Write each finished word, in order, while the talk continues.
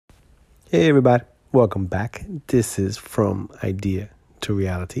Hey everybody, welcome back. This is From Idea to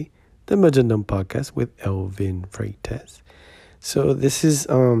Reality, the Magendum podcast with Elvin Freitas. So this is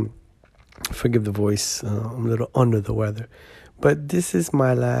forgive the voice, I'm a little under the weather, but this is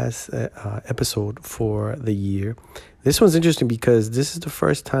my last episode for the year. This one's interesting because this is the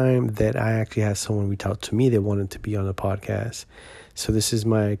first time that I actually had someone reach out to me that wanted to be on the podcast. So this is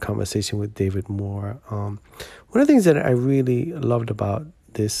my conversation with David Moore. One of the things that I really loved about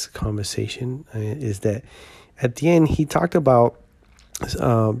this conversation is that at the end he talked about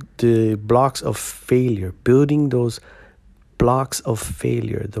the blocks of failure, building those blocks of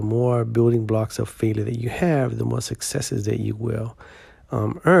failure. The more building blocks of failure that you have, the more successes that you will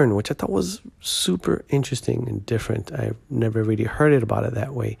earn, which I thought was super interesting and different. I've never really heard it about it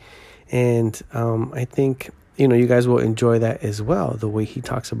that way. And I think, you guys will enjoy that as well, the way he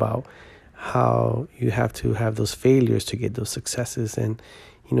talks about how you have to have those failures to get those successes. And,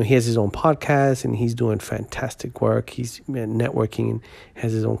 he has his own podcast and he's doing fantastic work. He's networking and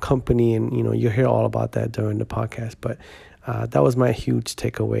has his own company. And, you'll hear all about that during the podcast. But that was my huge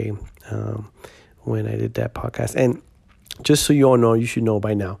takeaway when I did that podcast. And just so you all know, you should know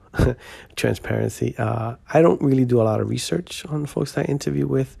by now, transparency. I don't really do a lot of research on the folks that I interview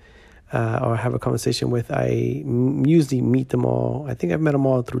with or have a conversation with. I usually meet them all. I think I've met them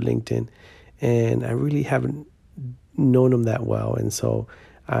all through LinkedIn, and I really haven't known them that well. And so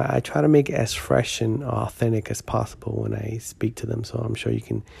I try to make it as fresh and authentic as possible when I speak to them. So I'm sure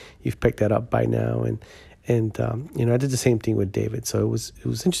you've picked that up by now. And I did the same thing with David. So it was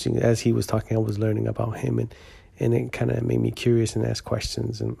interesting. As he was talking, I was learning about him, and it kind of made me curious and ask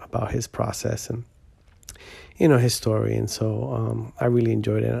questions about his process and, his story. And so I really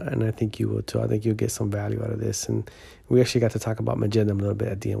enjoyed it, and I think you will too. I think you'll get some value out of this. And we actually got to talk about Magendum a little bit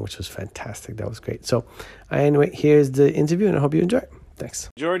at the end, which was fantastic. That was great. So anyway, here's the interview, and I hope you enjoy it. Thanks.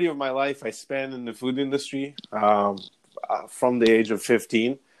 Majority of my life I spent in the food industry from the age of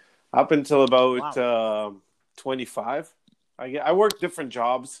 15 up until about 25. I worked different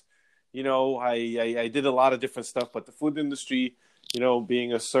jobs. I did a lot of different stuff, but the food industry,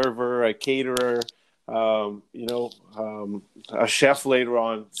 being a server, a caterer, a chef later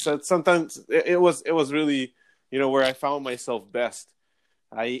on. So sometimes it was really, where I found myself best.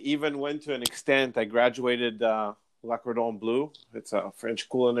 I even went to an extent, I graduated La Cordon Bleu. It's a French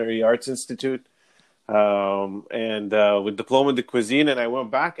Culinary Arts Institute, and with Diplôme de Cuisine. And I went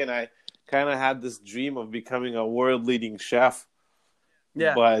back and I kind of had this dream of becoming a world-leading chef.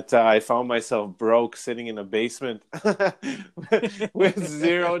 Yeah. But I found myself broke, sitting in a basement with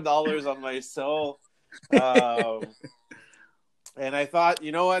 $0 on my soul. And I thought,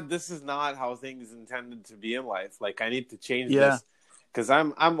 you know what? This is not how things intended to be in life. Like, I need to change this, because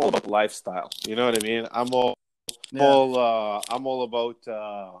I'm all about lifestyle. You know what I mean? I'm all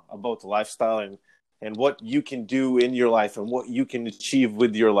about lifestyle and what you can do in your life and what you can achieve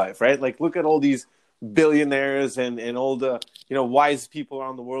with your life, right? Like, look at all these billionaires and all the wise people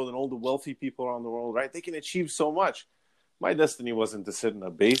around the world and all the wealthy people around the world, right? They can achieve so much. My destiny wasn't to sit in a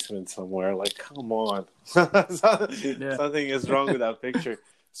basement somewhere. Like, come on. Something is wrong with that picture.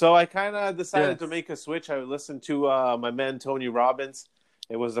 So I kind of decided to make a switch. I listened to my man Tony Robbins.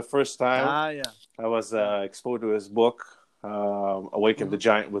 It was the first time I was exposed to his book, Awaken the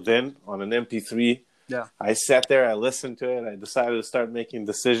Giant Within, on an MP3. Yeah. I sat there, I listened to it, I decided to start making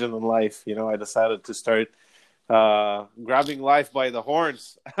decisions in life. I decided to start grabbing life by the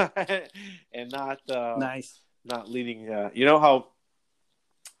horns and not leading. You know how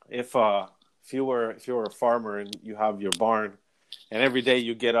if you were a farmer and you have your barn, and every day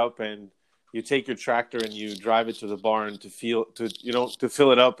you get up and you take your tractor and you drive it to the barn to fill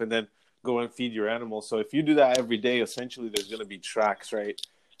it up and then go and feed your animals. So if you do that every day, essentially there's going to be tracks, right?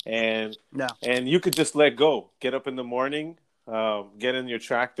 And you could just let go. Get up in the morning, get in your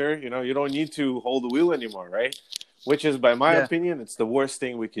tractor. You don't need to hold the wheel anymore, right? Which is, by my opinion, it's the worst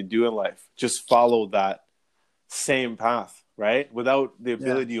thing we could do in life. Just follow that same path, right? Without the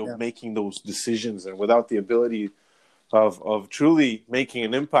ability of making those decisions and without the ability of truly making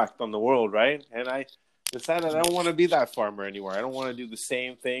an impact on the world, right? And I decided I don't want to be that farmer anymore. I don't want to do the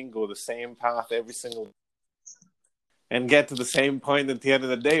same thing, go the same path every single day, and get to the same point at the end of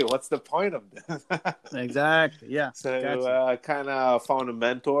the day. What's the point of this? Exactly. Yeah. So I kind of found a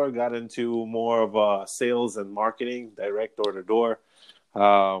mentor, got into more of sales and marketing, direct door-to-door.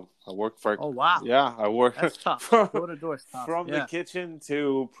 I worked for... Oh, wow. Yeah, I worked... That's tough. Door-to-door is tough. From the kitchen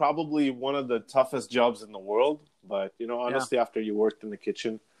to probably one of the toughest jobs in the world. But, honestly, after you worked in the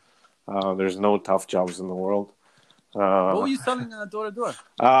kitchen, there's no tough jobs in the world. What were you selling door-to-door?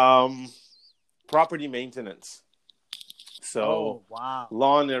 Property maintenance. So wow.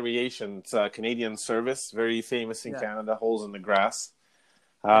 lawn aeration, it's a Canadian service, very famous in Canada, holes in the grass.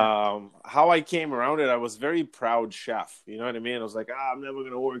 How I came around it, I was very proud chef. You know what I mean? I was like, I'm never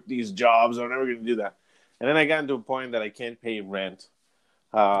going to work these jobs. I'm never going to do that. And then I got into a point that I can't pay rent.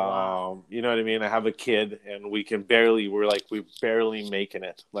 Wow. You know what I mean? I have a kid and we're barely making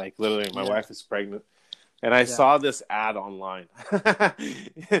it. Like literally my wife is pregnant. And I saw this ad online. You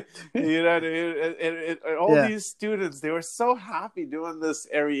know what I mean? And all these students, they were so happy doing this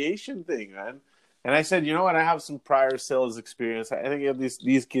aeration thing, man. And I said, you know what? I have some prior sales experience. I think if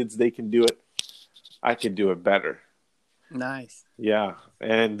these kids, they can do it. I could do it better. Nice. Yeah.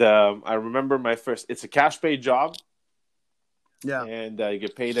 And I remember it's a cash paid job. Yeah. And you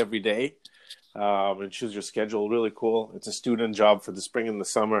get paid every day. And choose your schedule. Really cool. It's a student job for the spring and the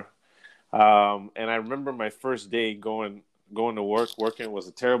summer. And I remember my first day going to work. Working was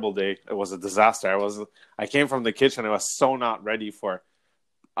a terrible day. It was a disaster. I came from the kitchen. I was so not ready for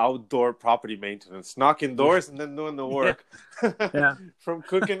outdoor property maintenance, knocking doors and then doing the work. From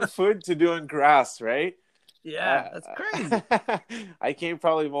cooking food to doing grass, right? That's crazy. I came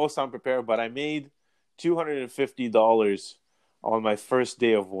probably most unprepared, but I made $250 on my first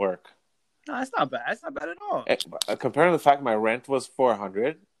day of work. No, that's not bad. That's not bad at all. Compared to the fact my rent was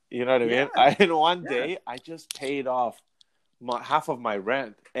 $400, you know what I mean? In one day, I just paid off half of my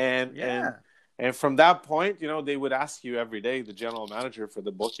rent. And from that point, you know, they would ask you every day, the general manager for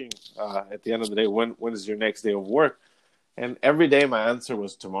the booking, at the end of the day, when is your next day of work? And every day my answer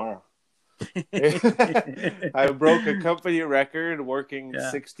was tomorrow. I broke a company record working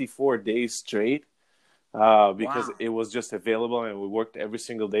 64 days straight because it was just available, and we worked every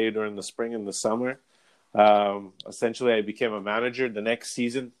single day during the spring and the summer. Essentially, I became a manager. The next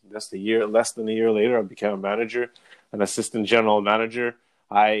season, less than a year later, I became a manager, an assistant general manager.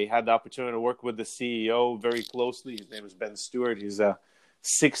 I had the opportunity to work with the CEO very closely. His name is Ben Stewart. He's a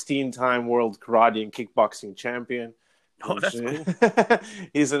 16-time world karate and kickboxing champion. Oh, that's cool.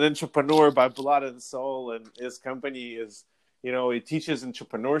 He's an entrepreneur by blood and soul, and his company is, you know, he teaches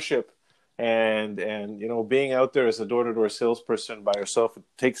entrepreneurship, and you know, being out there as a door-to-door salesperson by yourself, it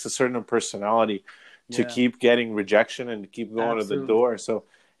takes a certain personality to keep getting rejection and to keep going to the door. So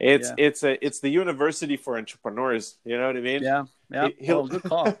it's the university for entrepreneurs. You know what I mean? Yeah. Good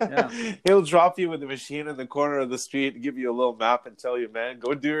call. Yeah. He'll drop you with a machine in the corner of the street and give you a little map and tell you, man,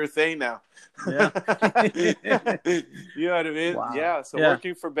 go do your thing now. Yeah. You know what I mean? Wow. Yeah. So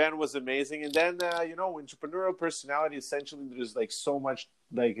working for Ben was amazing. And then, you know, entrepreneurial personality, essentially, there's like so much,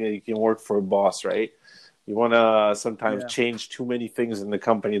 like you can work for a boss, right? You want to sometimes change too many things in the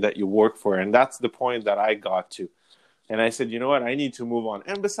company that you work for. And that's the point that I got to. And I said, you know what? I need to move on.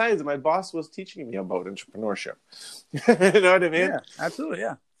 And besides, my boss was teaching me about entrepreneurship. You know what I mean? Yeah, absolutely.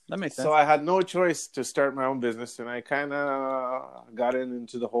 Yeah, that makes sense. So I had no choice to start my own business. And I kind of got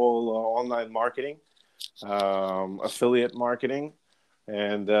into the whole online marketing, affiliate marketing,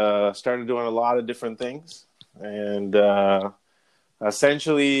 and started doing a lot of different things. And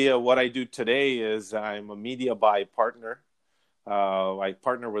essentially what I do today is I'm a media buy partner. I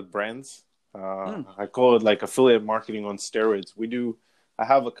partner with brands. I call it like affiliate marketing on steroids. I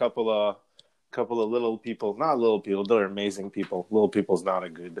have a couple of little people, not little people, they're amazing people. Little people's not a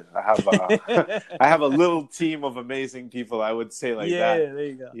good. I have a little team of amazing people, I would say, like that. Yeah, there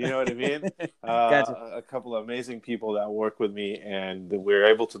you go. You know what I mean? Gotcha. A couple of amazing people that work with me, and we're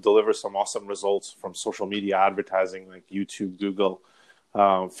able to deliver some awesome results from social media advertising like YouTube, Google,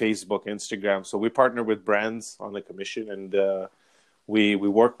 Facebook, Instagram. So we partner with brands on the commission, and we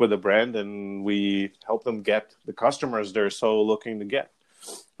work with a brand and we help them get the customers they're so looking to get,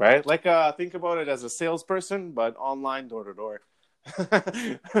 right? Like think about it as a salesperson, but online, door to door.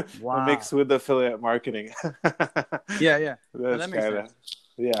 Wow. Mixed with affiliate marketing. Yeah. That's that makes sense.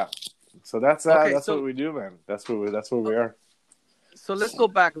 Yeah. So that's what we do, man. That's where we are. So let's go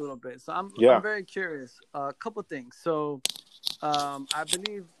back a little bit. So I'm very curious. A couple things. So I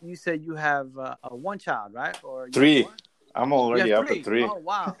believe you said you have one child, right? Or 3. I'm already up at 3. Oh,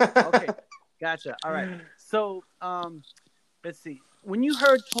 wow. Okay. Gotcha. All right. So let's see. When you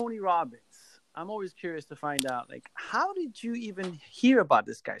heard Tony Robbins, I'm always curious to find out, like, how did you even hear about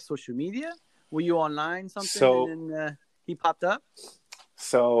this guy? Social media? Were you online something and then he popped up?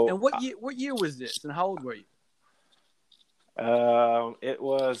 So. And what year was this? And how old were you? It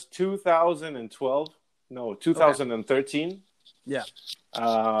was 2012. No, 2013. Okay. Yeah.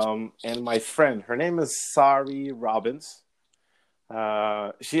 And my friend, her name is Sari Robbins.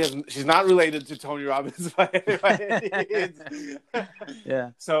 She's not related to Tony Robbins by any means. Yeah.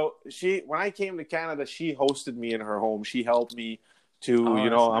 So when I came to Canada, she hosted me in her home. She helped me to, Oh,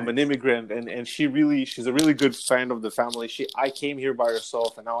 that's I'm an nice. immigrant, and she's a really good friend of the family. I came here by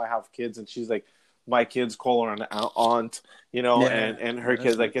herself, and now I have kids, and she's like, my kids call her an aunt, Yeah, and her that's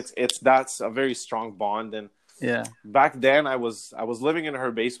kids, like, nice. that's a very strong bond. And Yeah. back then I was living in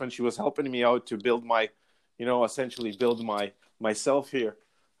her basement. She was helping me out to build essentially build myself here.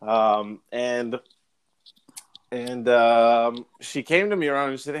 And she came to me around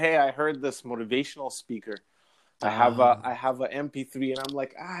and said, "Hey, I heard this motivational speaker. I have a MP3." And I'm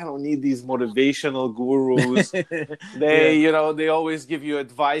like, I don't need these motivational gurus. Yeah. They always give you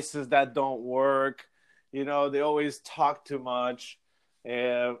advices that don't work. They always talk too much.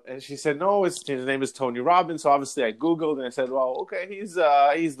 And she said, no, his name is Tony Robbins. So obviously I Googled and I said, well, okay, he's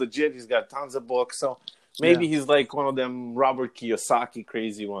legit. He's got tons of books. So Yeah. maybe he's like one of them Robert Kiyosaki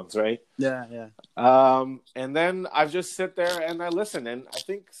crazy ones, right? Yeah. Yeah. And then I just sit there and I listen. And I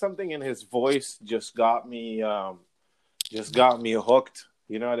think something in his voice just got me hooked.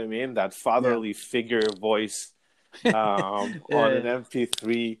 You know what I mean? That fatherly figure voice on an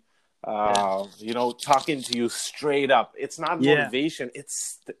MP3, talking to you straight up. It's not motivation.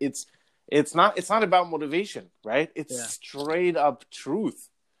 It's not about motivation, right? It's straight up truth.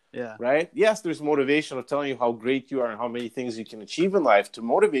 Yeah. Right? Yes, there's motivation of telling you how great you are and how many things you can achieve in life to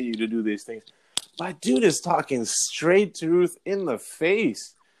motivate you to do these things. But dude is talking straight truth in the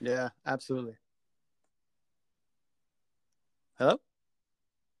face. Yeah, absolutely. Hello?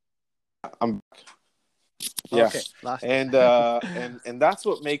 I'm back. Yeah. Okay. And that's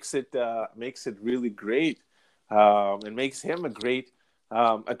what makes it really great. And makes him a great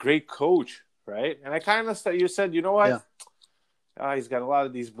coach, right? And I kind of you said, you know what? Yeah. He's got a lot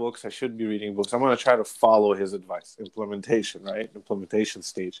of these books. I should be reading books. I'm going to try to follow his advice. Implementation, right? Implementation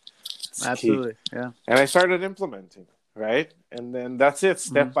stage. It's Absolutely. key. Yeah. And I started implementing, right? And then that's it,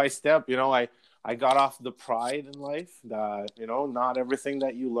 step by step. I got off the pride in life that, not everything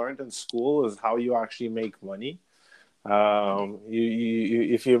that you learned in school is how you actually make money.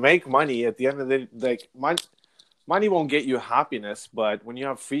 If you make money, at the end of the day, like, money won't get you happiness, but when you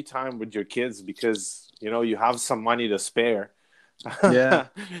have free time with your kids because, you have some money to spare, Yeah.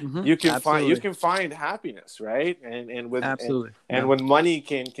 you can find happiness, right? And when money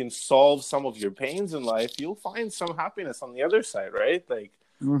can solve some of your pains in life, you'll find some happiness on the other side, right? Like,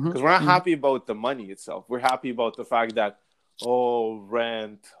 because we're not happy about the money itself. We're happy about the fact that,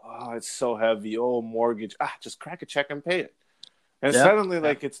 rent, it's so heavy, mortgage, just crack a check and pay it. And suddenly,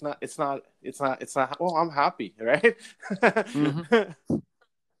 like, it's not, I'm happy, right?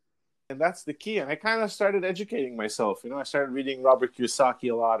 And that's the key. And I kind of started educating myself. I started reading Robert Kiyosaki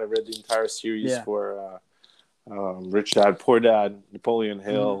a lot. I read the entire series for Rich Dad, Poor Dad, Napoleon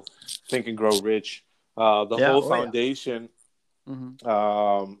Hill, Think and Grow Rich, the whole foundation.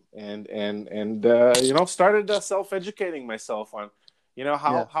 Started self-educating myself on,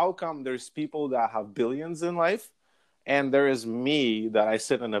 how come there's people that have billions in life and there is me that I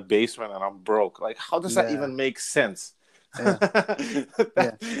sit in a basement and I'm broke. Like, how does that even make sense? That's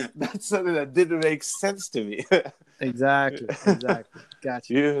something that didn't make sense to me. Exactly.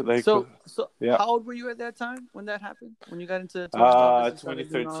 Gotcha. Yeah, so how old were you at that time when that happened? When you got into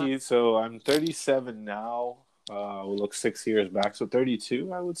 2013. So I'm 37 now. We'll look 6 years back. So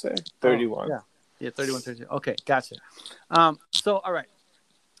 32, I would say. 31. Yeah, 31, 32. Okay, gotcha. So all right.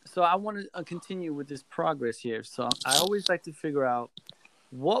 So I want to continue with this progress here. So I always like to figure out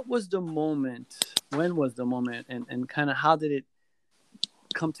what was the moment, when was the moment, and kind of how did it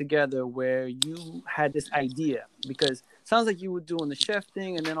come together where you had this idea? Because it sounds like you were doing the chef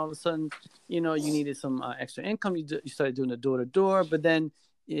thing, and then all of a sudden, you needed some extra income. You started doing the door-to-door, but then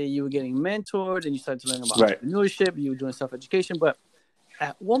you were getting mentored, and you started to learn about entrepreneurship. You were doing self-education, but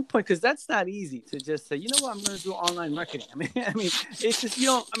at one point, because that's not easy to just say, you know what, I'm going to do online marketing. I mean, it's just,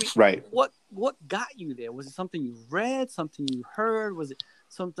 what got you there? Was it something you read, something you heard? Was it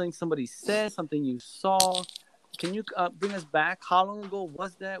something somebody said, something you saw? Can you bring us back? How long ago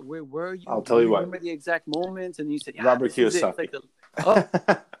was that? Where were you? I'll tell you what. Remember the exact moments? And you said, Robert Kiyosaki.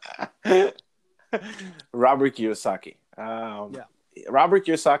 Robert Kiyosaki. Robert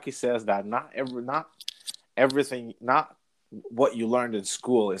Kiyosaki says that not everything, not what you learned in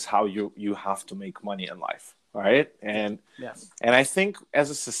school is how you have to make money in life. All right. And I think as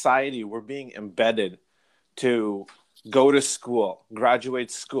a society, we're being embedded to go to school,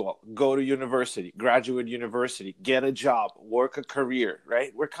 graduate school, go to university, graduate university, get a job, work a career,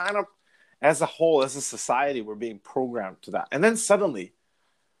 right? We're kind of, as a whole, as a society, we're being programmed to that. And then suddenly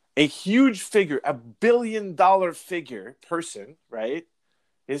a huge figure, a $1 billion person, right,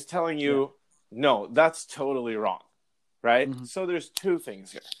 is telling you, no, that's totally wrong. Right? So there's two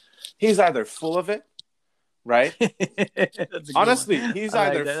things here. He's either full of it right? That's a good Honestly, one. he's I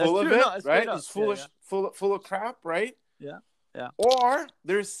like either that. full That's of true. it, No, it's right? straight up. He's full of crap, right? Yeah. Yeah. Or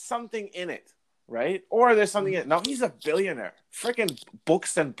there's something in it, right? Or there's something in it. Mm-hmm. Now he's a billionaire. Freaking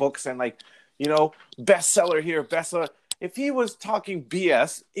books and books and like, you know, bestseller here, bestseller. If he was talking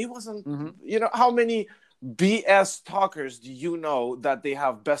BS, it wasn't, Mm-hmm. you know, how many BS talkers do you know that they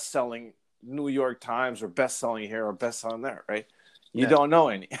have best-selling New York Times or best-selling here or best-selling there, right? You don't know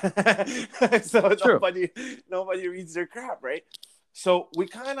any. So True. nobody reads their crap, right? So we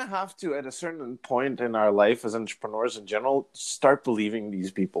kind of have to, at a certain point in our life as entrepreneurs in general, start believing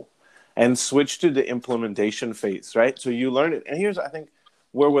these people and switch to the implementation phase, right? So you learn it. And here's, I think,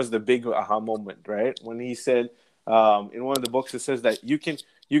 where was the big aha moment, right? When he said, in one of the books, it says that you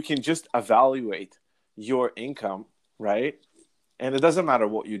can just evaluate your income, right? And it doesn't matter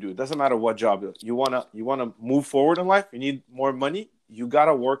what you do. It doesn't matter what job you wanna move forward in life. You need more money. You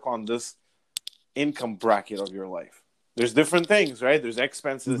gotta work on this income bracket of your life. There's different things, right? There's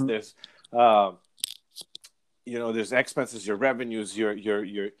expenses. Mm-hmm. There's, there's expenses, your revenues, your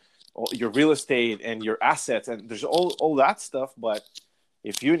real estate, and your assets, and there's all that stuff. But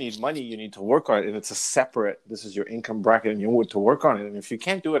if you need money, you need to work on it, and it's a separate. This is your income bracket, and you need to work on it. And if you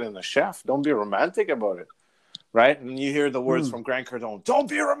can't do it in the chef, don't be romantic about it, right? And you hear the words from Grant Cardone: "Don't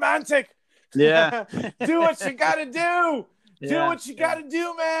be romantic. Yeah. Do what you gotta do. Yeah. Do what you gotta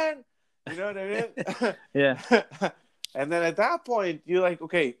do, man." You know what I mean? Yeah. And then at that point, you're like,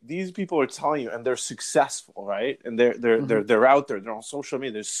 okay, these people are telling you, and they're successful, right? And they're out there. They're on social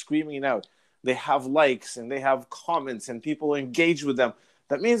media. They're screaming it out. They have likes and they have comments, and people engage with them.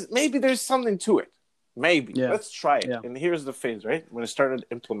 That means maybe there's something to it. Maybe. Yeah. Let's try it. Yeah. And here's the phase, right? When I started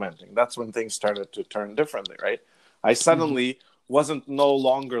implementing, that's when things started to turn differently, right? I suddenly wasn't no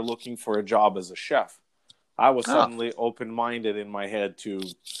longer looking for a job as a chef. I was suddenly open-minded in my head to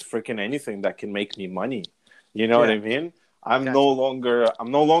freaking anything that can make me money. You know what I mean? I'm no longer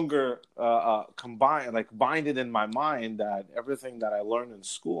binded in my mind that everything that I learned in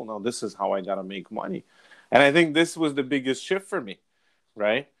school, no, this is how I got to make money. And I think this was the biggest shift for me,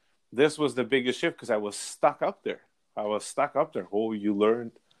 right? This was the biggest shift because I was stuck up there. Oh, you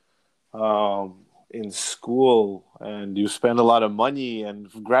learned in school and you spend a lot of money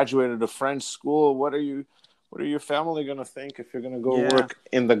and graduated a French school. What are your family going to think if you're going to go work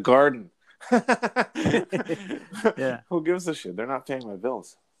in the garden? Yeah. Who gives a shit? They're not paying my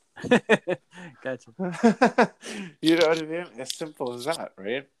bills. Gotcha. You know what I mean? As simple as that,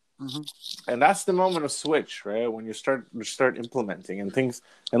 right? Mm-hmm. And that's the moment of switch, right? When you start implementing and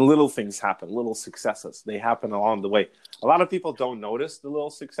little things happen, little successes. They happen along the way. A lot of people don't notice the little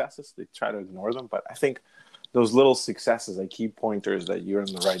successes. They try to ignore them. But I think those little successes are key pointers that you're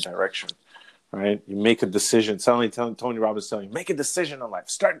in the right direction. Right? You make a decision. Suddenly, Tony Robbins telling you, make a decision in life.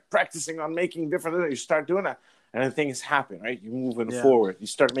 Start practicing on making different. You start doing that, and then things happen. Right? You're moving forward. You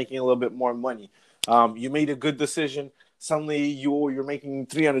start making a little bit more money. You made a good decision. Suddenly, you're making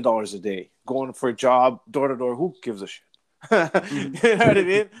 $300 a day, going for a job, door to door. Who gives a shit? You know what I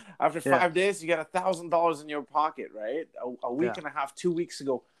mean? After 5 days, you got $1,000 in your pocket. Right? A week and a half, 2 weeks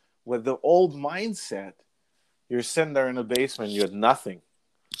ago, with the old mindset, you're sitting there in a basement. You had nothing.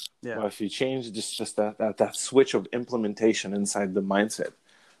 Yeah. Well, if you change just that switch of implementation inside the mindset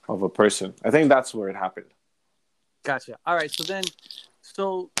of a person, I think that's where it happened. Gotcha. All right.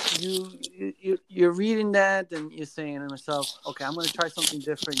 So you're reading that and you're saying to yourself, okay, I'm going to try something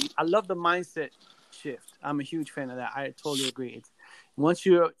different. I love the mindset shift. I'm a huge fan of that. I totally agree. Once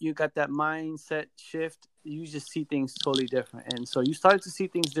you got that mindset shift, you just see things totally different. And so you started to see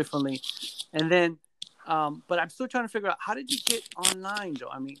things differently, and then. But I'm still trying to figure out, how did you get online, Joe?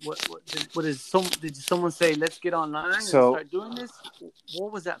 I mean, did someone say, let's get online and start doing this?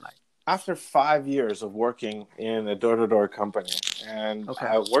 What was that like? After 5 years of working in a door-to-door company, and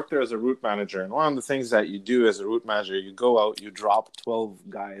I worked there as a route manager, and one of the things that you do as a route manager, you go out, you drop 12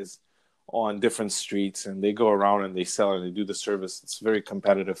 guys on different streets, and they go around and they sell and they do the service. It's a very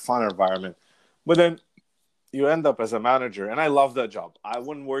competitive, fun environment. But then you end up as a manager, and I love that job. I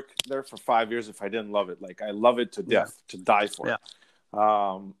wouldn't work there for 5 years if I didn't love it. Like, I love it to death, to die for it.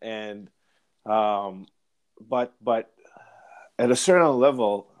 But at a certain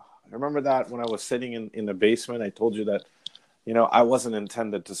level, I remember that when I was sitting in the basement, I told you that, I wasn't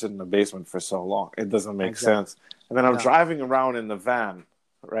intended to sit in the basement for so long. It doesn't make sense. And then I'm driving around in the van,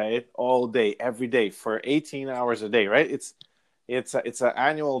 right, all day, every day for 18 hours a day, right? It's an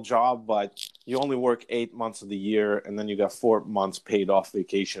annual job, but you only work 8 months of the year, and then you got 4 months paid off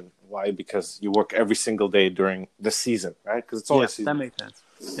vacation. Why? Because you work every single day during the season, right? Because it's only a season. That makes sense.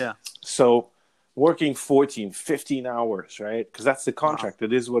 Yeah. So working 14, 15 hours, right? Because that's the Wow. contract.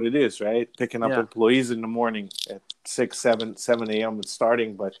 It is what it is, right? Picking up Yeah. employees in the morning at 6, 7 a.m. it's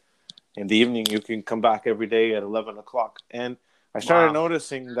starting, but in the evening you can come back every day at 11 o'clock. And I started Wow.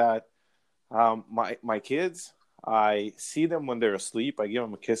 noticing that my kids, I see them when they're asleep. I give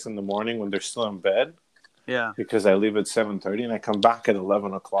them a kiss in the morning when they're still in bed Yeah. because I leave at 7:30 and I come back at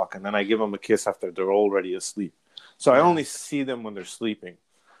 11 o'clock and then I give them a kiss after they're already asleep. So I Yeah. only see them when they're sleeping,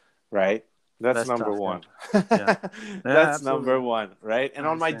 right? That's That's number tough. Yeah. one. Yeah. Yeah. That's number Absolutely. one, right? And I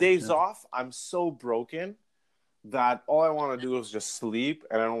on my understand. days Yeah. off, I'm so broken that all I want to do is just sleep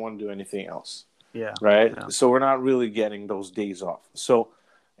and I don't want to do anything else, Yeah. right? Yeah. So we're not really getting those days off. So,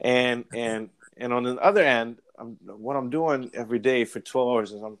 and on the other end, what I'm doing every day for 12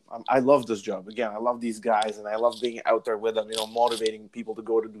 hours is I love this job. Again, I love these guys and I love being out there with them, motivating people to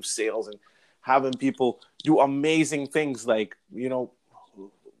go to do sales and having people do amazing things like,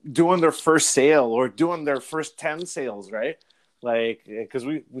 doing their first sale or doing their first 10 sales, right? Like, because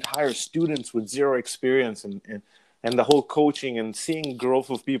we hire students with zero experience and the whole coaching and seeing growth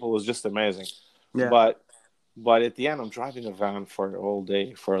of people is just amazing. Yeah. But at the end, I'm driving a van for all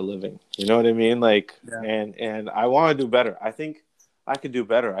day for a living. You know what I mean? Like, Yeah. and I want to do better. I think I could do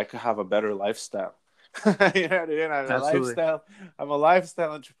better. I could have a better lifestyle. You know what I mean? Absolutely. I'm a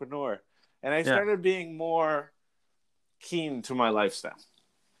lifestyle entrepreneur, and I Yeah. started being more keen to my lifestyle.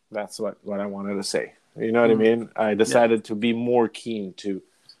 That's what I wanted to say. You know what I Mm. mean? I decided to be more keen to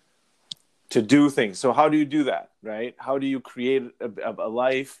do things. So how do you do that, right? How do you create a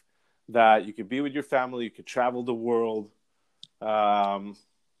life that you could be with your family, you could travel the world, um,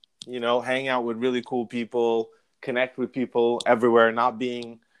 hang out with really cool people, connect with people everywhere, not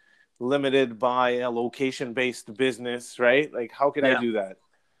being limited by a location-based business, right? Like, how could I Yeah. do that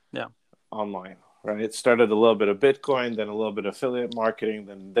Yeah. online, right? It started a little bit of Bitcoin, then a little bit of affiliate marketing,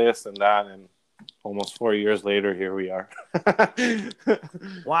 then this and that, and almost 4 years later, here we are.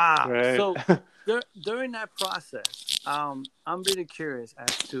 Wow. Right? So during that process, I'm really curious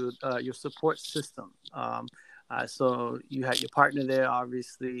as to your support system. So you had your partner there,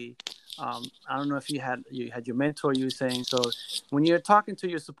 obviously. I don't know if you had your mentor. You were saying, so when you're talking to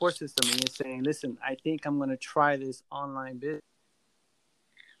your support system and you're saying, "Listen, I think I'm going to try this online business."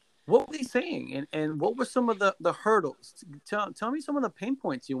 What were they saying, and what were some of the hurdles? Tell me some of the pain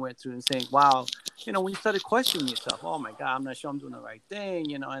points you went through and saying, "Wow," when you started questioning yourself, "Oh my God, I'm not sure I'm doing the right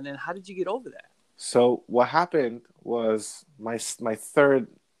thing," and then how did you get over that? So what happened was my third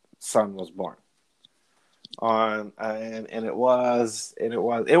son was born on, and it was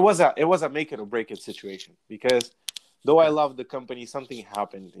a make it or break it situation because though I Okay. love the company, something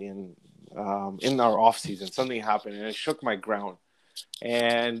happened in our off season. Something happened and it shook my ground,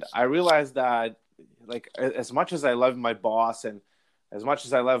 and I realized that like as much as I love my boss and as much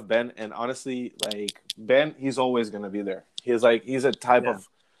as I love Ben, and honestly, like Ben, he's always gonna be there. He's a type Yeah.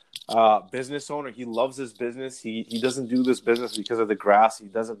 of business owner. He loves his business. He doesn't do this business because of the grass. He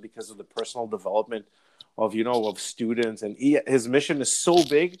does it because of the personal development of students. And his mission is so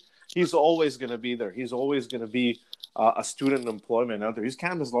big. He's always going to be there. He's always going to be a student employment out there. He's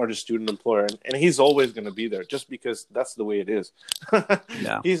Canada's largest student employer, and he's always going to be there just because that's the way it is.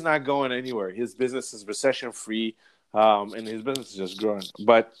 Yeah. He's not going anywhere. His business is recession free, and his business is just growing.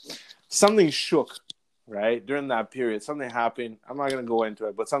 But something shook right during that period. Something happened. I'm not going to go into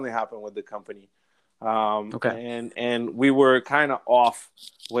it, but something happened with the company, Okay. and we were kind of off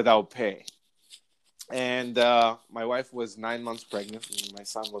without pay. And my wife was 9 months pregnant, and my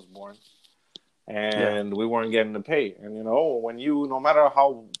son was born, Yeah. and we weren't getting the pay. And when no matter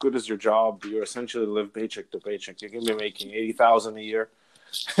how good is your job, you essentially live paycheck to paycheck. You can be making 80,000 a year.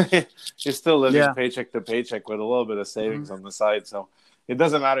 You're still living Yeah. paycheck to paycheck with a little bit of savings Mm-hmm. on the side. So it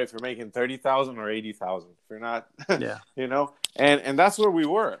doesn't matter if you're making 30,000 or 80,000. If you're not, Yeah. and that's where we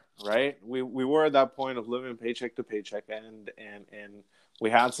were, right? We were at that point of living paycheck to paycheck, and we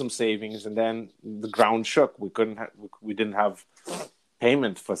had some savings, and then the ground shook. We didn't have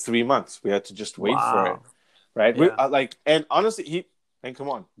payment for 3 months. We had to just wait for it, Wow. right? Yeah. And honestly, and come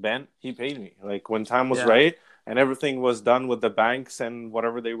on, Ben, he paid me like when time was Yeah. right and everything was done with the banks and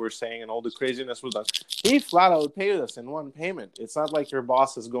whatever they were saying and all the craziness was done. He flat out paid us in one payment. It's not like your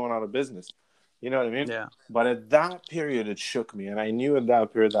boss is going out of business. You know what I mean? Yeah. But at that period, it shook me, and I knew at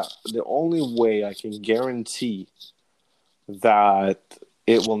that period that the only way I can guarantee that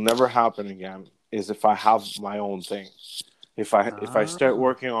it will never happen again is if I have my own thing. If I start Ah.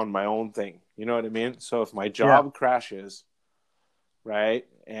 working on my own thing, you know what I mean? So if my Yeah. job crashes, right,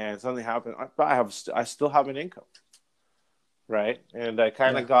 and something happens, I still have an income, right? And I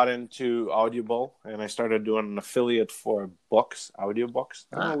kind of got into Audible, and I started doing an affiliate for books, audiobooks.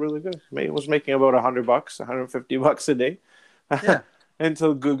 Really good. I was making about $100, $150 a day. Yeah.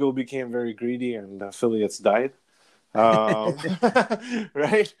 Until Google became very greedy and affiliates died.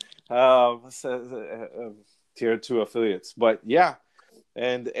 Right? Tier 2 affiliates. But yeah,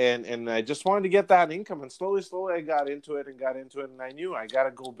 and I just wanted to get that income, and slowly I got into it, and I knew I got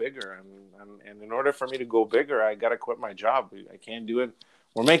to go bigger, and in order for me to go bigger, I got to quit my job. I can't do it.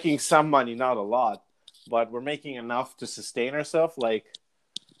 We're making some money, not a lot, but we're making enough to sustain ourselves. Like,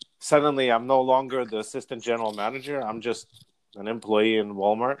 suddenly I'm no longer the assistant general manager. I'm just an employee in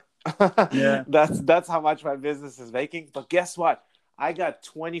Walmart. Yeah. That's how much my business is making. But guess what? I got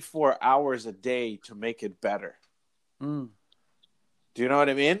 24 hours a day to make it better. Mm. Do you know what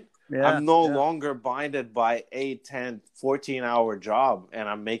I mean? Yeah, I'm no longer binded by 8, 10, 14-hour job, and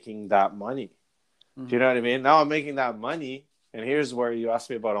I'm making that money. Mm-hmm. Do you know what I mean? Now I'm making that money, and here's where you asked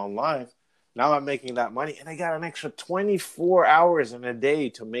me about online. Now I'm making that money, and I got an extra 24 hours in a day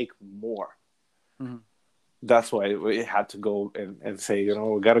to make more. Mm-hmm. That's why we had to go and say,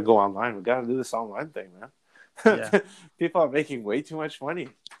 we got to go online. We got to do this online thing, man. Yeah. People are making way too much money.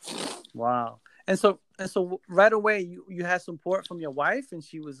 Wow. And so right away you had support from your wife, and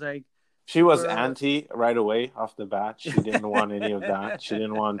she was like, she was anti right away off the bat. She didn't want any of that. She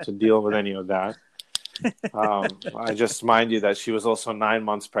didn't want to deal with any of that. I just mind you that she was also 9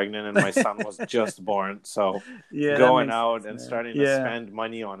 months pregnant, and my son was just born. So going out and starting to spend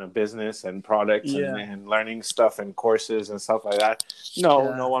money on a business and products and learning stuff and courses and stuff like that.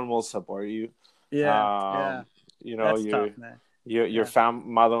 No one will support you. Yeah. That's tough, man. Your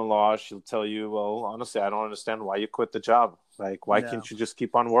mother-in-law, she'll tell you, well, honestly, I don't understand why you quit the job. Like, why can't you just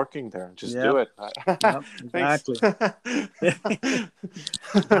keep on working there? Just do it. Exactly.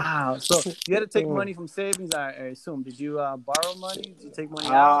 Wow. So you had to take money from savings, I assume. Did you borrow money? Did you take money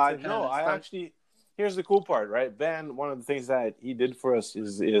out? No, I actually, here's the cool part, right? Ben, one of the things that he did for us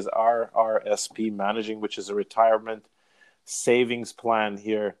is our RSP managing, which is a retirement savings plan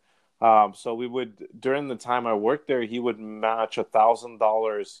here. So we would, during the time I worked there, he would match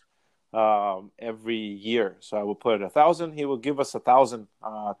 $1,000 every year. So I would put $1,000, he would give us $1,000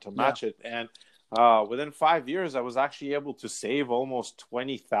 to match it. And within 5 years, I was actually able to save almost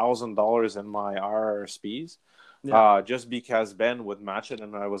 $20,000 in my RRSPs. Just because Ben would match it,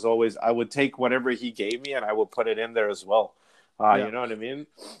 and I would take whatever he gave me and I would put it in there as well. You know what I mean?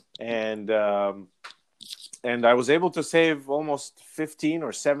 And I was able to save almost 15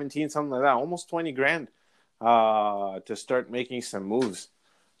 or 17, something like that, almost 20 grand to start making some moves.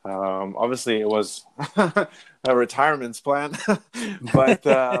 Obviously, it was a retirement plan,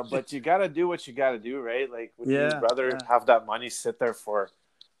 but you got to do what you got to do, right? Like, would you rather have that money sit there for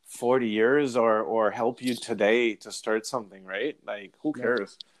 40 years or help you today to start something, right? Like, who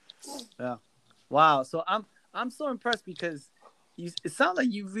cares? Yeah. Wow. So I'm so impressed because it sounds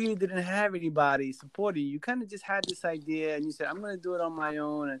like you really didn't have anybody supporting you. You kind of just had this idea, and you said, I'm going to do it on my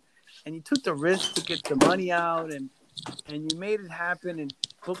own. And you took the risk to get the money out, and you made it happen.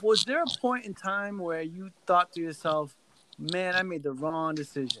 But was there a point in time where you thought to yourself, man, I made the wrong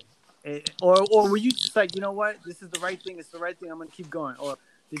decision? Or were you just like, you know what? This is the right thing. It's the right thing. I'm going to keep going. Or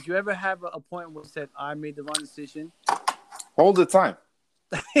did you ever have a point where you said, I made the wrong decision? All the time.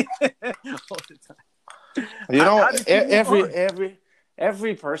 All the time.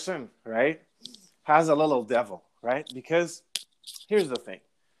 Every person, right, has a little devil, right? Because here's the thing.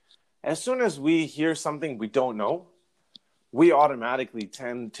 As soon as we hear something we don't know, we automatically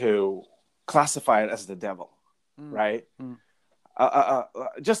tend to classify it as the devil, right?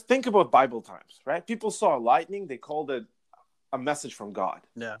 Just think about Bible times, right? People saw lightning. They called it a message from God.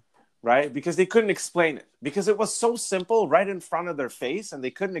 Yeah. Right? Because they couldn't explain it. Because it was so simple right in front of their face, and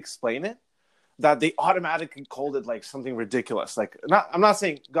they couldn't explain it, that they automatically called it like something ridiculous. Like, I'm not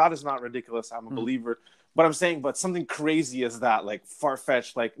saying God is not ridiculous. I'm a believer. But I'm saying, but something crazy as that, like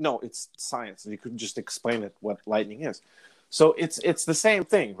far-fetched, like, no, it's science. And you couldn't just explain it, what lightning is. So it's the same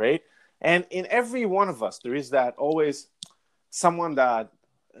thing, right? And in every one of us, there is that always someone that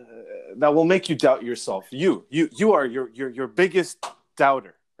will make you doubt yourself. You are your biggest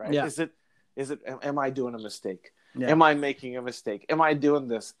doubter, right? Yeah. Is it? Am I doing a mistake? Yeah. Am I making a mistake? Am I doing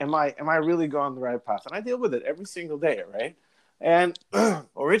this? Am I really going the right path? And I deal with it every single day, right? And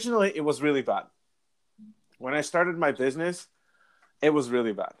originally, it was really bad. When I started my business, it was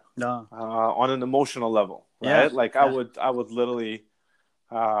really bad. No. On an emotional level, right? Yeah. Like I would literally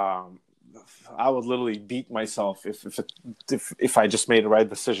beat myself if I just made the right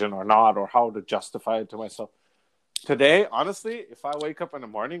decision or not, or how to justify it to myself. Today, honestly, if I wake up in the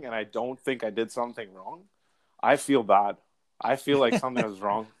morning and I don't think I did something wrong, I feel bad. I feel like something is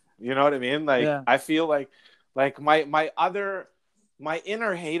wrong. You know what I mean? Like Yeah. I feel like my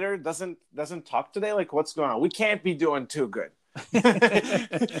inner hater doesn't talk today. Like, what's going on? We can't be doing too good. You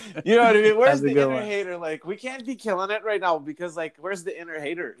know what I mean? Where's the inner hater? Like, we can't be killing it right now because, like, where's the inner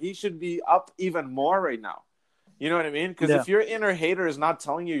hater? He should be up even more right now. You know what I mean? Because if your inner hater is not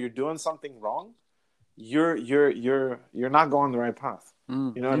telling you you're doing something wrong, you're not going the right path.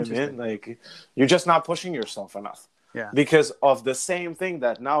 You know what I mean? Like, you're just not pushing yourself enough. Yeah. Because of the same thing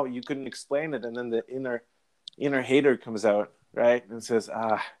that now you couldn't explain it, and then the inner hater comes out, right, and says,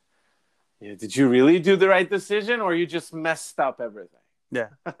 yeah, did you really do the right decision, or you just messed up everything? Yeah.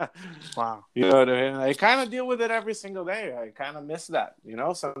 Wow. You know what I mean? I kind of deal with it every single day. I kind of miss that. You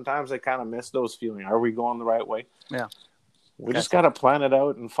know, sometimes I kind of miss those feelings. Are we going the right way? Yeah. We just got to plan it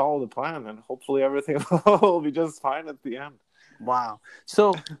out and follow the plan, and hopefully everything will be just fine at the end. Wow.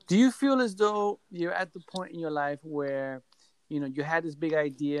 So do you feel as though you're at the point in your life where, you know, you had this big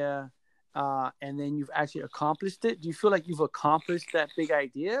idea and then you've actually accomplished it? Do you feel like you've accomplished that big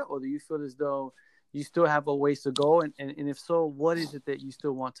idea, or do you feel as though you still have a ways to go? And if so, what is it that you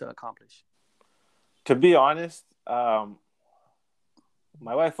still want to accomplish? To be honest, my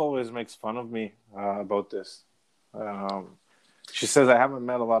wife always makes fun of me about this. She says I haven't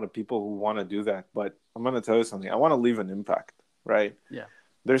met a lot of people who want to do that, but I'm going to tell you something. I want to leave an impact, right? Yeah.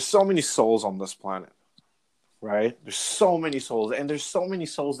 There's so many souls on this planet, right? There's so many souls, and there's so many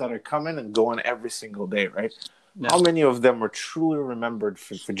souls that are coming and going every single day, right? Yeah. How many of them are truly remembered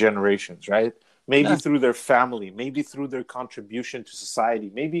for generations, right? Maybe through their family, maybe through their contribution to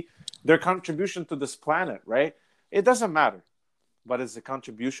society, maybe their contribution to this planet, right? It doesn't matter. But it's the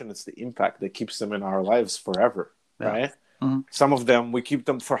contribution, it's the impact that keeps them in our lives forever, right? Mm-hmm. Some of them, we keep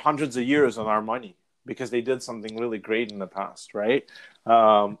them for hundreds of years on our money because they did something really great in the past, right?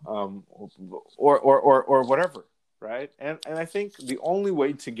 Or whatever, right? And I think the only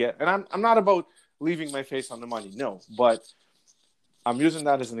way to get, and I'm not about leaving my face on the money, no, but I'm using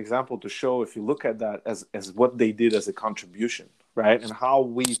that as an example to show, if you look at that as what they did as a contribution, right? And how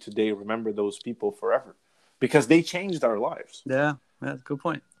we today remember those people forever. Because they changed our lives. Yeah, that's a good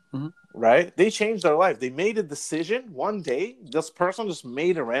point. Mm-hmm. Right? They changed our life. They made a decision one day. This person just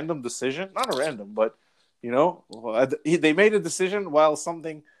made a random decision. Not a random, but, you know, they made a decision while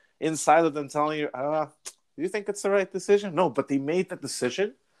something inside of them telling you, do you think it's the right decision? No, but they made the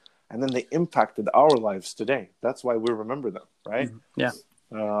decision, and then they impacted our lives today. That's why we remember them, right? Mm-hmm.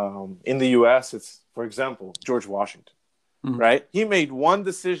 Yeah. In the U.S., it's, for example, George Washington, mm-hmm. right? He made one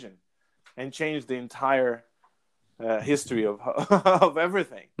decision and changed the entire history of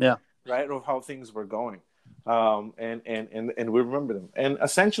everything, right? Of how things were going, and we remember them. And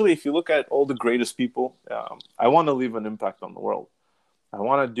essentially, if you look at all the greatest people, I want to leave an impact on the world. I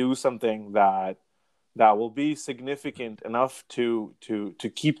want to do something that will be significant enough to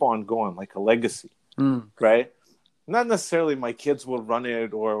keep on going, like a legacy, right? Not necessarily my kids will run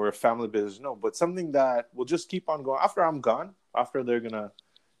it or a family business, no, but something that will just keep on going after I'm gone. After they're gonna,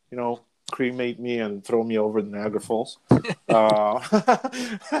 you know, cremate me and throw me over the Niagara Falls. You know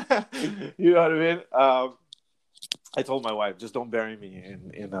what I mean? I told my wife, just don't bury me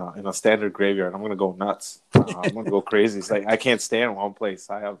in a standard graveyard. I'm going to go nuts. I'm going to go crazy. It's like I can't stay in one place.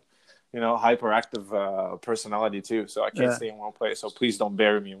 I have, you know, hyperactive personality too, so I can't stay in one place. So please don't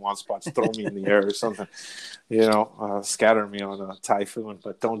bury me in one spot. Just throw me in the air or something. You know, scatter me on a typhoon,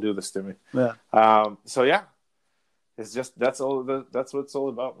 but don't do this to me. Yeah. So yeah, it's just that's what it's all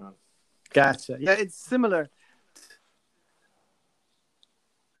about, man. Gotcha. Yeah, it's similar.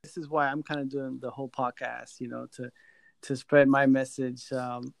 This is why I'm kind of doing the whole podcast, you know, to spread my message.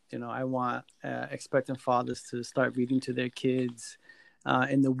 You know, I want expectant fathers to start reading to their kids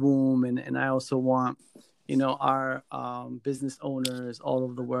in the womb. And I also want, you know, our business owners all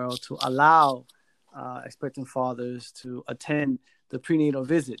over the world to allow expectant fathers to attend the prenatal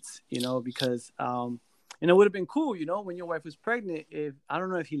visits, you know, because and it would have been cool, you know, when your wife was pregnant, if, I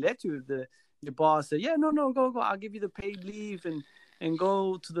don't know if he let you, if your boss said, yeah, no, go. I'll give you the paid leave and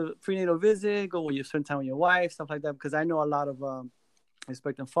go to the prenatal visit, go when you spend time with your wife, stuff like that. Because I know a lot of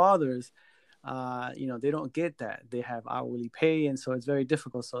expectant fathers, you know, they don't get that. They have hourly pay. And so it's very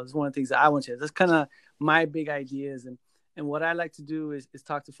difficult. So it's one of the things that I want to share. That's kind of my big ideas. And what I like to do is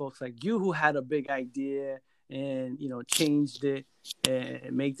talk to folks like you who had a big idea and, you know, changed it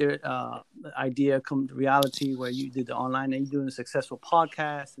and make their idea come to reality, where you did the online and you're doing a successful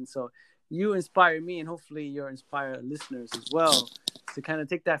podcast. And so you inspire me, and hopefully you'll inspire listeners as well to kind of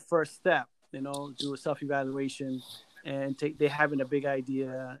take that first step, you know, do a self-evaluation and they having a big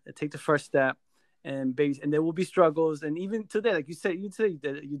idea, take the first step, and there will be struggles. And even today, like you say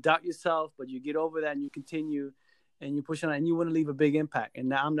that you doubt yourself, but you get over that and you continue. and you push on, and you want to leave a big impact.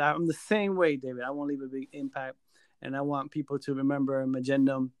 And I'm the same way, David. I want to leave a big impact, and I want people to remember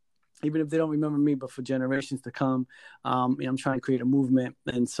Magendum, even if they don't remember me, but for generations to come. I'm trying to create a movement,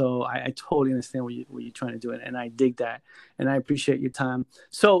 and so I totally understand what you're trying to do, and I dig that, and I appreciate your time.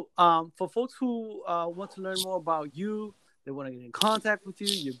 So for folks who want to learn more about you, they want to get in contact with you,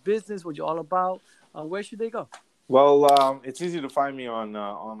 your business, what you're all about, where should they go? Well, it's easy to find me on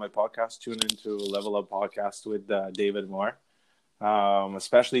my podcast. Tune into Level Up Podcast with David Moore.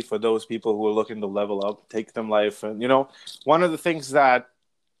 Especially for those people who are looking to level up, take them life. And, one of the things that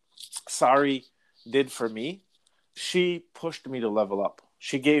Sari did for me, she pushed me to level up.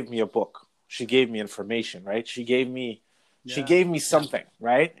 She gave me a book. She gave me information, right? She gave me something,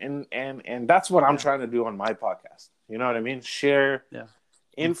 right? And that's what I'm trying to do on my podcast. You know what I mean? Share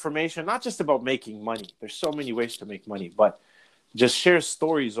information, not just about making money. There's so many ways to make money, but just share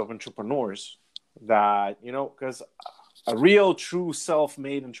stories of entrepreneurs that, because a real, true,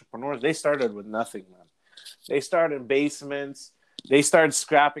 self-made entrepreneurs, they started with nothing, man. They started in basements. They started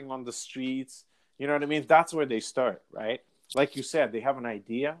scrapping on the streets. You know what I mean? That's where they start, right? Like you said, they have an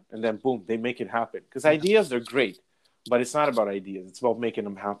idea, and then boom, they make it happen. Because ideas, they're great, but it's not about ideas. It's about making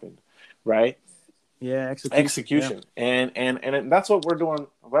them happen, right? Yeah, execution. Yeah. And that's what we're doing.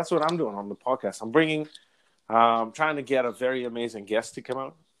 That's what I'm doing on the podcast. I'm trying to get a very amazing guest to come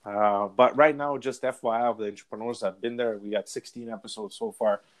out. But right now, just FYI of the entrepreneurs that have been there, we got 16 episodes so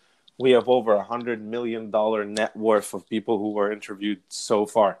far. We have over $100 million net worth of people who were interviewed so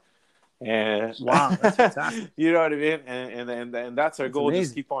far. And wow, that's fantastic. You know what I mean? And that's our goal. Amazing.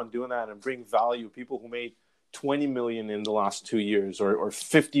 Just keep on doing that and bring value. People who made 20 million in the last 2 years or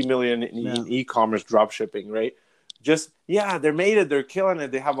 50 million in e-commerce drop shipping, right? They made it, they're killing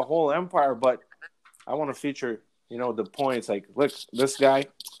it, they have a whole empire. But I want to feature, the points like, look, this guy,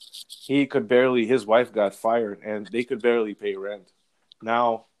 his wife got fired and they could barely pay rent.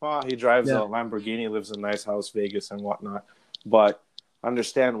 Now, he drives a Lamborghini, lives in a nice house, Vegas and whatnot. But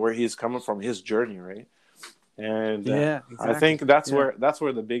understand where he's coming from, his journey, right? And exactly. I think that's where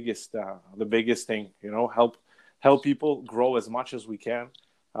the biggest thing, help people grow as much as we can.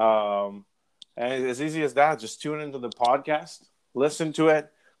 And as easy as that, just tune into the podcast, listen to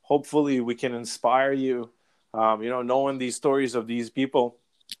it. Hopefully we can inspire you. Knowing these stories of these people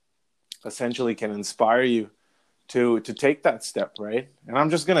essentially can inspire you to take that step, right? And I'm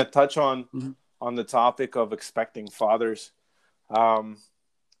just going to touch on the topic of expecting fathers.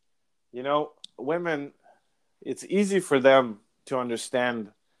 Women, it's easy for them to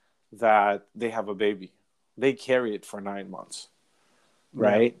understand that they have a baby. They carry it for 9 months,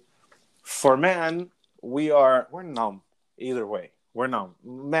 right? Yeah. For men, we're numb either way. We're numb.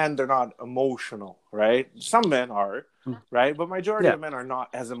 Men, they're not emotional, right? Some men are, right? But majority of men are not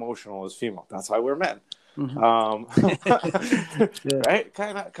as emotional as female. That's why we're men. Right?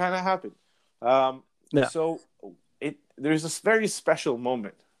 Kind of happened. So there's this very special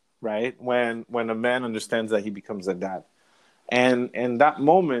moment, right? When a man understands that he becomes a dad. And that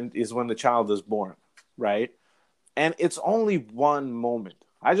moment is when the child is born, right? And it's only one moment.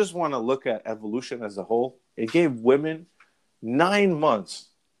 I just want to look at evolution as a whole. It gave women 9 months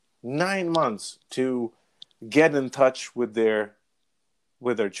to get in touch with their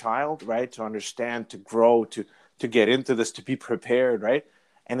child, right? To understand, to grow, to get into this, to be prepared, right?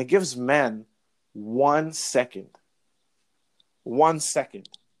 And it gives men 1 second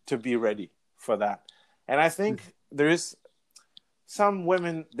to be ready for that. And I think there is some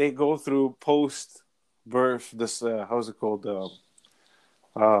women, they go through post-birth, this, how's it called?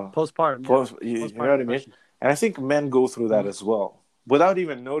 Postpartum. You know what I mean? And I think men go through that as well, without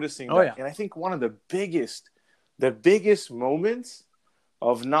even noticing that. Yeah. And I think one of the biggest moments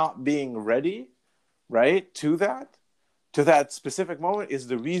of not being ready, right, to that specific moment is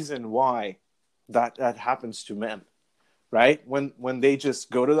the reason why that happens to men, right? When they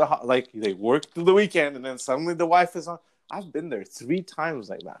just go to they work through the weekend and then suddenly the wife is on. I've been there 3 times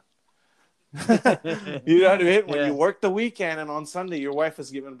like that. You know what I mean? When you work the weekend and on Sunday your wife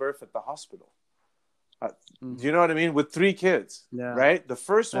is giving birth at the hospital. Do you know what I mean? With 3 kids, right? The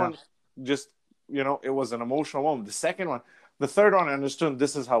first one, just, it was an emotional moment. The second one, the third one, I understood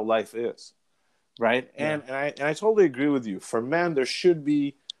this is how life is, right? And I totally agree with you. For men, there should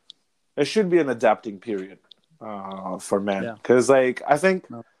be an adapting period for men, because I think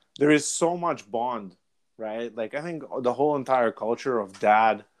there is so much bond, right? I think the whole entire culture of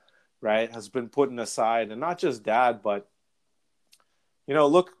dad, right, has been put aside, and not just dad, but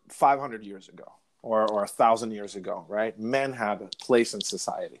look 500 years ago. Or 1,000 years ago, right? Men had a place in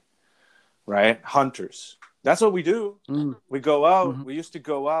society, right? Hunters. That's what we do. We go out. We used to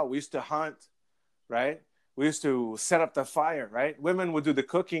go out. We used to hunt, right? We used to set up the fire, right? Women would do the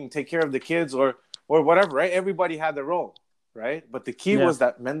cooking, take care of the kids, or whatever, right? Everybody had their role, right? But the key was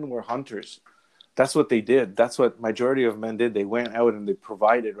that men were hunters. That's what they did. That's what majority of men did. They went out and they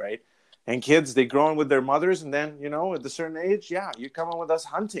provided, right? And kids, they grow on with their mothers, and then, at a certain age, you come on with us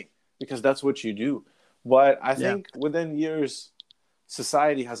hunting because that's what you do. But I think within years,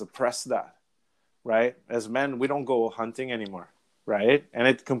 society has oppressed that, right? As men, we don't go hunting anymore, right? And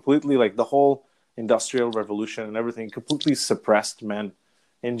it completely, like the whole industrial revolution and everything, completely suppressed men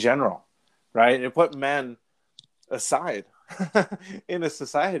in general, right? It put men aside in a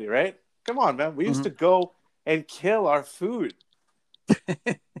society, right? Come on, man. We used to go and kill our food. Do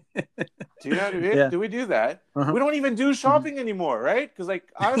you know what I mean? Do we do that? We don't even do shopping anymore, right? Because,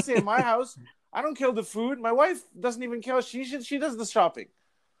 like, honestly, in my house, I don't kill the food. My wife doesn't even kill. She does the shopping.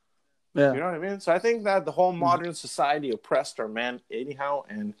 You know what I mean? So I think that the whole modern society oppressed our men anyhow,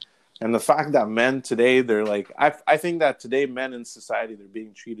 and the fact that men today, they're like, I think that today men in society, they're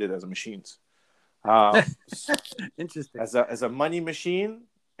being treated as machines. Interesting. As a money machine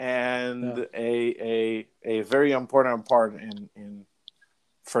and a very important part in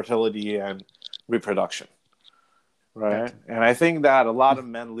fertility and reproduction, right? Gotcha. And I think that a lot of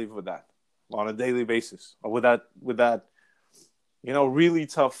men live with that on a daily basis, or with that really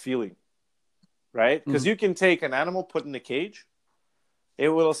tough feeling, right? Because you can take an animal, put in a cage, it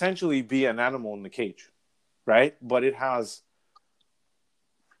will essentially be an animal in the cage, right? But it has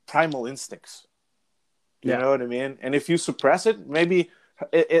primal instincts. You know what I mean? And if you suppress it, maybe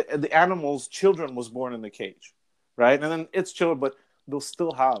the animal's children was born in the cage, right? And then its children, but they'll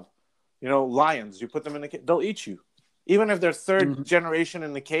still have, lions. You put them in the cage, they'll eat you. Even if they're third generation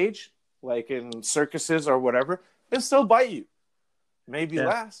in the cage, like in circuses or whatever, they'll still bite you. Maybe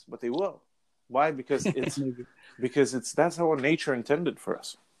less, but they will. Why? Because that's how nature intended for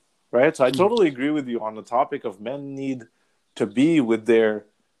us, right? So I totally agree with you on the topic of men need to be with their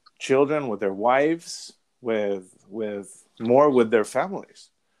children, with their wives, with their families.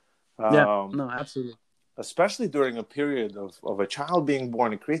 No, absolutely. Especially during a period of a child being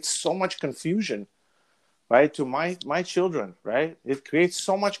born, it creates so much confusion, right? To my children, right? It creates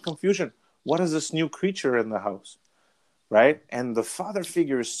so much confusion. What is this new creature in the house? Right? And the father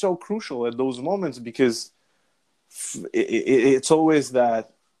figure is so crucial at those moments because it's always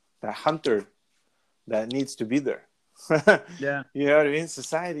that hunter that needs to be there. You know what I mean?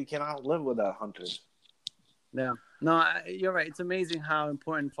 Society cannot live without hunters. Yeah. No, you're right. It's amazing how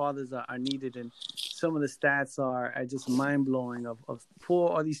important fathers are needed. And some of the stats are just mind-blowing of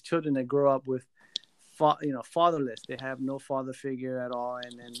all these children that grow up with, fatherless. They have no father figure at all.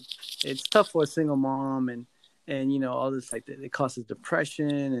 And then it's tough for a single mom and all this, like, it causes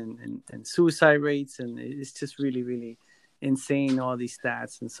depression and suicide rates, and it's just really, really insane, all these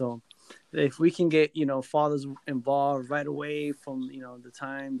stats. And so if we can get fathers involved right away from the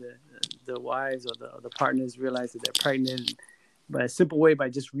time the wives or the partners realize that they're pregnant, by a simple way, by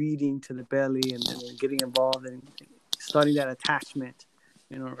just reading to the belly and getting involved and starting that attachment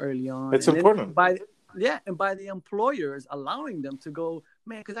early on, it's important. By the employers allowing them to go,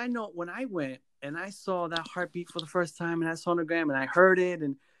 man, because I know when I went and I saw that heartbeat for the first time, and I sonogram, and I heard it,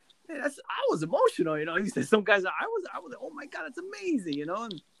 and I was emotional. You said some guys, I was like, oh my God, it's amazing,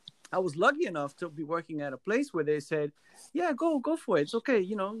 And I was lucky enough to be working at a place where they said, yeah, go for it. It's okay.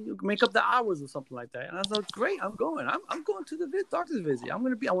 You make up the hours or something like that. And I was like, great, I'm going. I'm going to the doctor's visit. I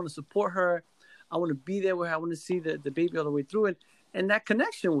want to support her. I want to be there with her. I want to see the baby all the way through it. And that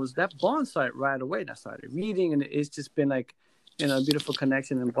connection was that bond started right away. And I started reading, and it's just been like, a beautiful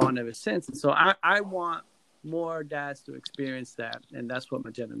connection and bond ever since. And so I want more dads to experience that, and that's what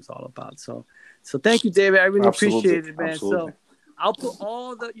Magentum's all about. So thank you, David. I really appreciate it, man. Absolutely. So I'll put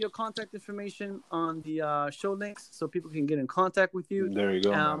all your contact information on the show links so people can get in contact with you. There you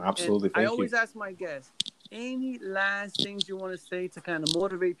go, man. Absolutely. Thank you. I always ask my guests, any last things you want to say to kind of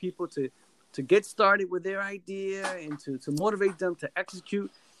motivate people to get started with their idea and to motivate them to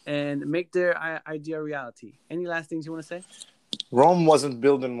execute and make their idea a reality? Any last things you want to say? Rome wasn't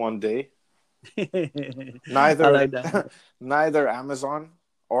built in one day. Neither Amazon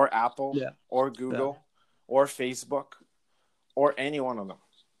or Apple or Google or Facebook or any one of them.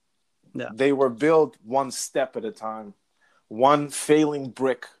 Yeah. They were built one step at a time, one failing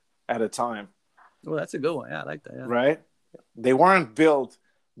brick at a time. Well, that's a good one. Yeah, I like that. Yeah. Right? They weren't built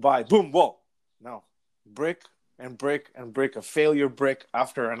by boom, whoa. No. Brick and brick and brick, a failure brick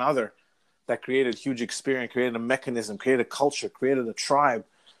after another that created huge experience, created a mechanism, created a culture, created a tribe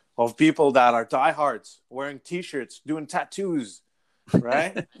of people that are diehards, wearing T-shirts, doing tattoos,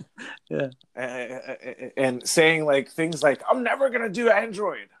 right? And saying like things like, I'm never going to do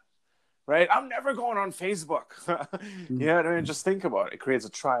Android, right? I'm never going on Facebook. You know what I mean? Just think about it. It creates a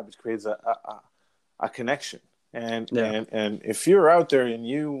tribe. It creates a connection. And if you're out there and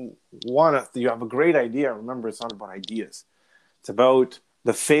you have a great idea, remember, it's not about ideas. It's about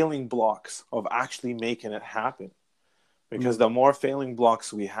the failing blocks of actually making it happen. Because the more failing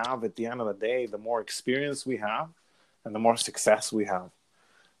blocks we have at the end of the day, the more experience we have and the more success we have.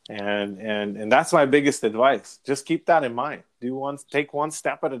 And that's my biggest advice. Just keep that in mind. Take one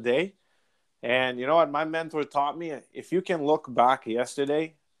step at a day. And you know what my mentor taught me? If you can look back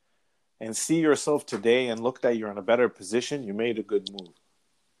yesterday and see yourself today and look that you're in a better position, you made a good move.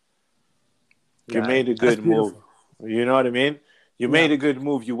 You made a good move. You know what I mean? You made a good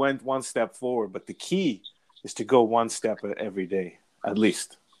move. You went one step forward. But the key is to go one step every day, at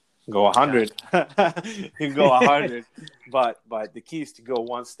least. Go 100. You can go 100. But the key is to go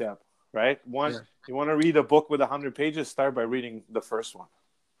one step, right? You want to read a book with 100 pages, start by reading the first one.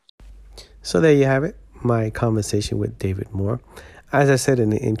 So there you have it, my conversation with David Moore. As I said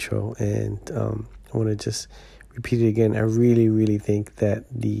in the intro, and I want to just repeat it again, I really, really think that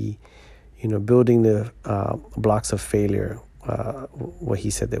building the blocks of failure, what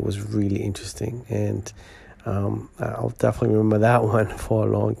he said that was really interesting. And I'll definitely remember that one for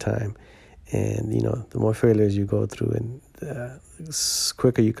a long time. And, the more failures you go through and the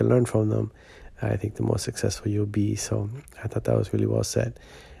quicker you can learn from them, I think the more successful you'll be. So I thought that was really well said.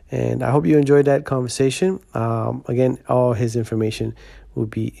 And I hope you enjoyed that conversation. Again, all his information will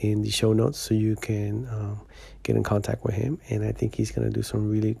be in the show notes, so you can get in contact with him. And I think he's going to do some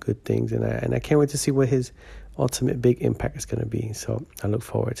really good things. And I can't wait to see what his ultimate big impact is going to be. So I look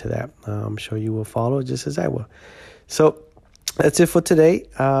forward to that. I'm sure you will follow just as I will. So that's it for today.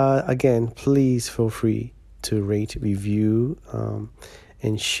 Again, please feel free to rate, review,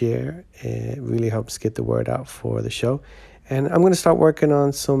 and share. It really helps get the word out for the show. And I'm going to start working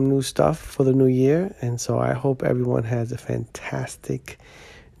on some new stuff for the new year. And so I hope everyone has a fantastic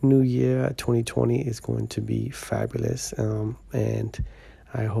new year. 2020 is going to be fabulous. And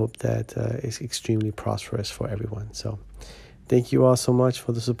I hope that it's extremely prosperous for everyone. So thank you all so much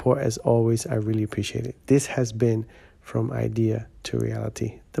for the support. As always, I really appreciate it. This has been From Idea to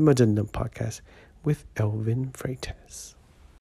Reality, the Magandam Podcast with Elvin Freitas.